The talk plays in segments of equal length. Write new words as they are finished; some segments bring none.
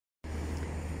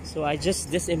So I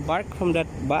just disembarked from that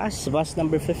bus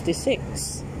number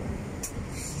 56.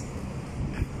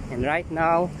 And right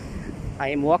now, I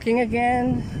am walking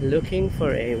again, looking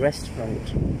for a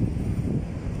restaurant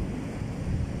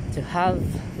to have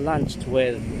lunch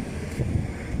with.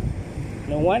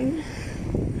 No one.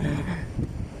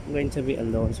 I'm going to be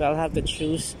alone, so I'll have to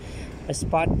choose a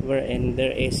spot wherein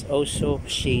there is also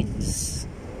shaded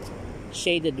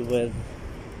with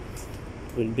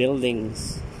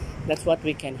buildings. That's what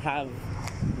we can have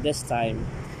this time.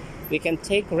 We can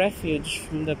take refuge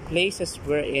from the places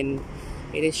wherein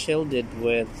it is shielded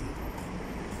with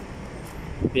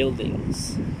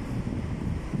buildings.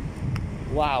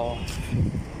 Wow.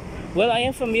 Well, I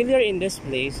am familiar in this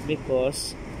place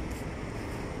because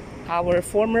our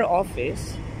former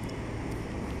office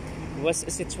was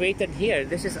situated here.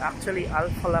 This is actually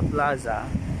Falah Plaza,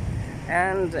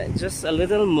 and just a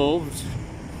little moved,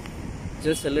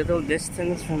 just a little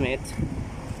distance from it,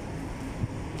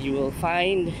 you will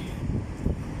find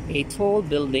a tall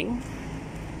building.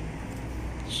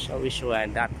 Shall we show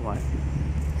that one?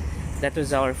 That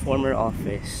was our former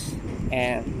office,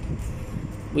 and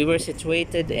we were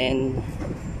situated in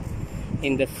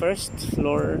the first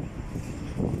floor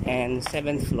and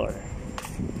 7th floor.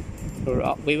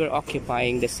 We were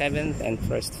occupying the 7th and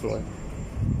 1st floor.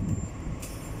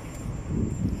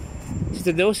 So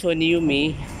to those who knew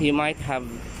me, you might have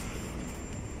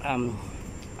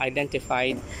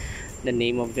identified the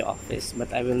name of the office,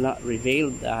 but I will not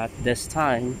reveal that this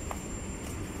time.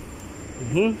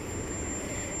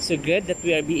 So good that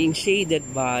we are being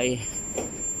shaded by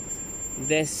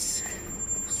these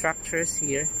structures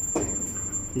here,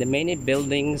 the many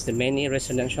buildings, the many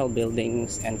residential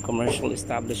buildings and commercial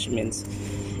establishments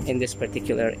in this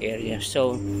particular area.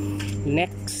 So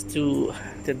next to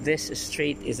this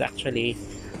street is actually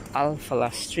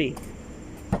Falah Street,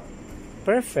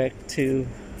 perfect to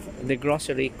the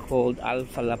grocery called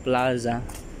Falah Plaza.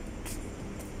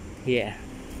 Yeah.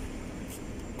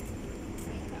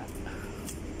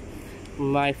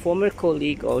 My former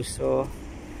colleague also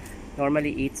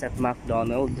normally eats at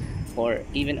McDonald's or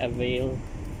even avail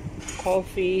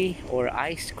coffee or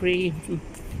ice cream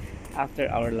after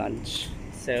our lunch.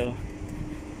 So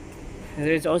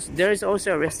there is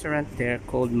also a restaurant there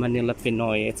called Manila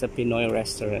Pinoy. It's a Pinoy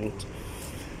restaurant,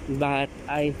 but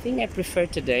I think I prefer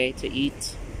today to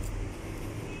eat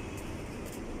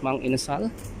Mang Inasal.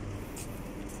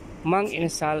 Mang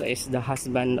Inasal is the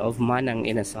husband of Manang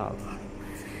Inasal.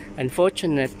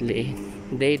 Unfortunately,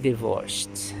 they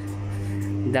divorced.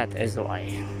 That is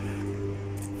why.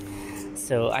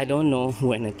 So I don't know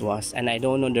when it was, and I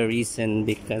don't know the reason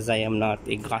because I am not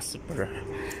a gossiper.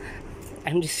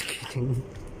 I'm just kidding.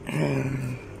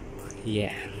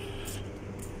 Yeah.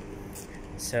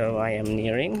 So I am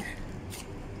nearing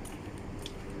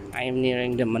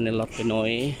the Manila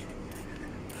Pinoy.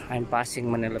 I'm passing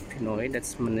Manila Pinoy.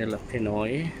 That's Manila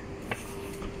Pinoy,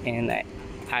 and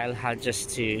I'll have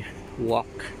just to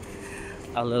walk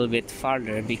a little bit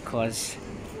farther because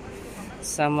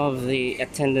some of the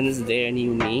attendants there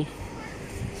knew me,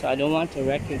 so I don't want to be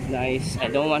recognized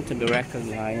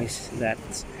that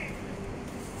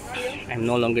I'm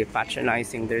no longer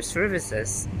patronizing their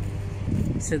services.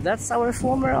 So that's our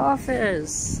former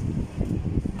office.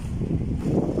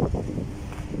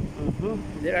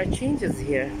 There are changes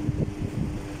here.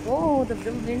 Oh, the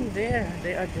building there,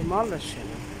 they are demolishing.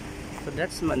 So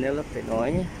that's Manila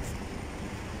Pinoy.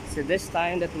 So this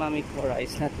time that Mami Cora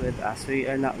is not with us, we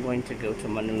are not going to go to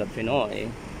Manila Pinoy.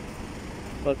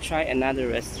 We'll try another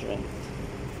restaurant.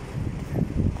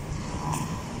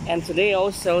 And today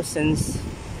also, since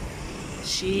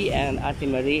she and Ate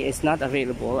Marie is not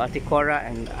available, Ate Cora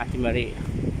and Ate Marie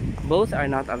both are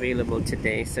not available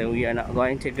today, so we are not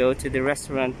going to go to the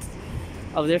restaurant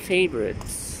of their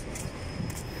favorites.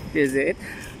 Is it?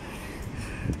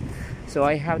 So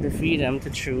I have the freedom to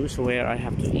choose where I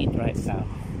have to eat right now.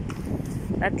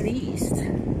 At least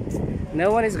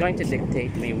no one is going to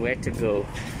dictate me where to go.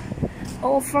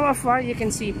 Oh, from afar you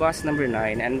can see bus number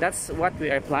 9, and that's what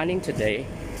we are planning today.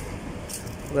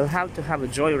 We'll have to have a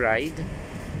joyride,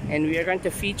 and we are going to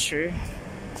feature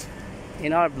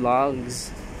in our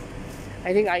vlogs.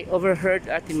 I think I overheard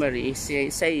Ate Marie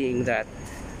saying that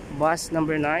bus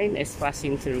number 9 is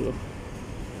passing through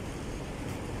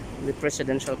the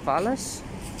Presidential Palace.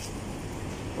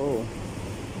 Oh.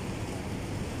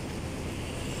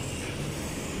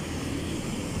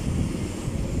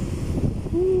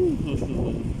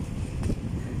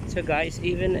 So guys,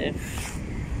 even if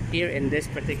here in this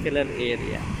particular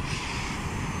area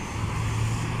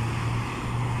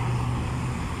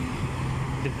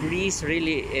the breeze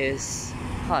really is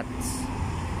hot,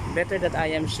 Better that I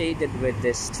am shaded with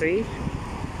this tree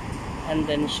and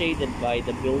then shaded by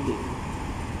the building.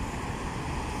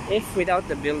 If without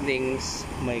the buildings,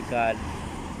 my God,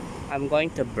 I'm going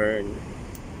to burn.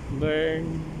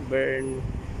 Burn, burn,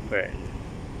 burn.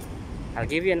 I'll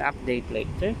give you an update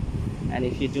later. And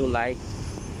if you do like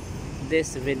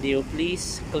this video,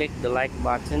 please click the like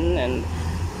button and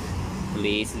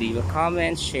please leave a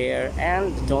comment, share,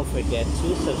 and don't forget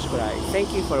to subscribe.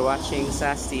 Thank you for watching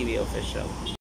SAS TV Official.